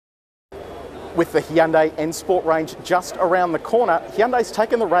With the Hyundai N Sport range just around the corner, Hyundai's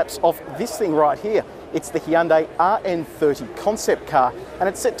taken the wraps off this thing right here. It's the Hyundai RN30 concept car, and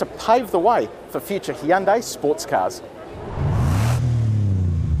it's set to pave the way for future Hyundai sports cars.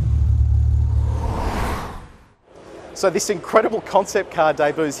 So this incredible concept car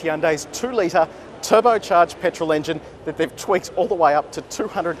debuts Hyundai's 2-litre turbocharged petrol engine that they've tweaked all the way up to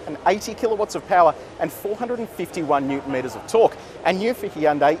 280 kilowatts of power and 451 newton meters of torque. And new for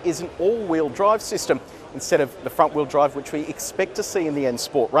Hyundai is an all-wheel drive system instead of the front-wheel drive which we expect to see in the N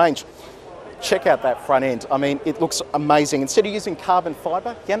Sport range. Check out that front end. I mean, it looks amazing. Instead of using carbon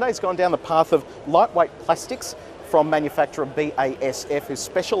fibre, Hyundai's gone down the path of lightweight plastics from manufacturer BASF, who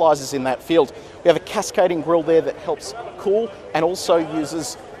specialises in that field. We have a cascading grille there that helps cool and also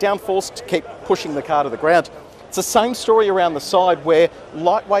uses downforce to keep pushing the car to the ground. It's the same story around the side, where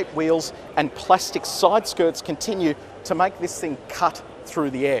lightweight wheels and plastic side skirts continue to make this thing cut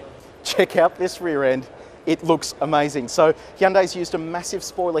through the air. Check out this rear end. It looks amazing. So Hyundai's used a massive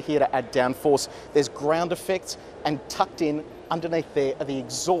spoiler here to add downforce. There's ground effects, and tucked in underneath there are the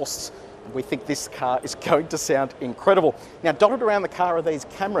exhausts. We think this car is going to sound incredible. Now, dotted around the car are these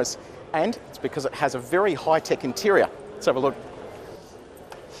cameras, and it's because it has a very high-tech interior. Let's have a look.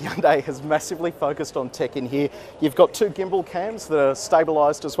 Hyundai has massively focused on tech in here. You've got 2 gimbal cams that are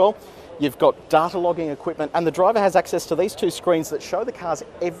stabilised as well. You've got data logging equipment, and the driver has access to these 2 screens that show the car's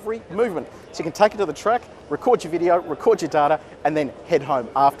every movement. So you can take it to the track, record your video, record your data, and then head home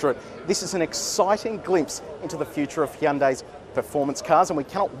after it. This is an exciting glimpse into the future of Hyundai's performance cars, and we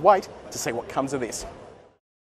cannot wait to see what comes of this.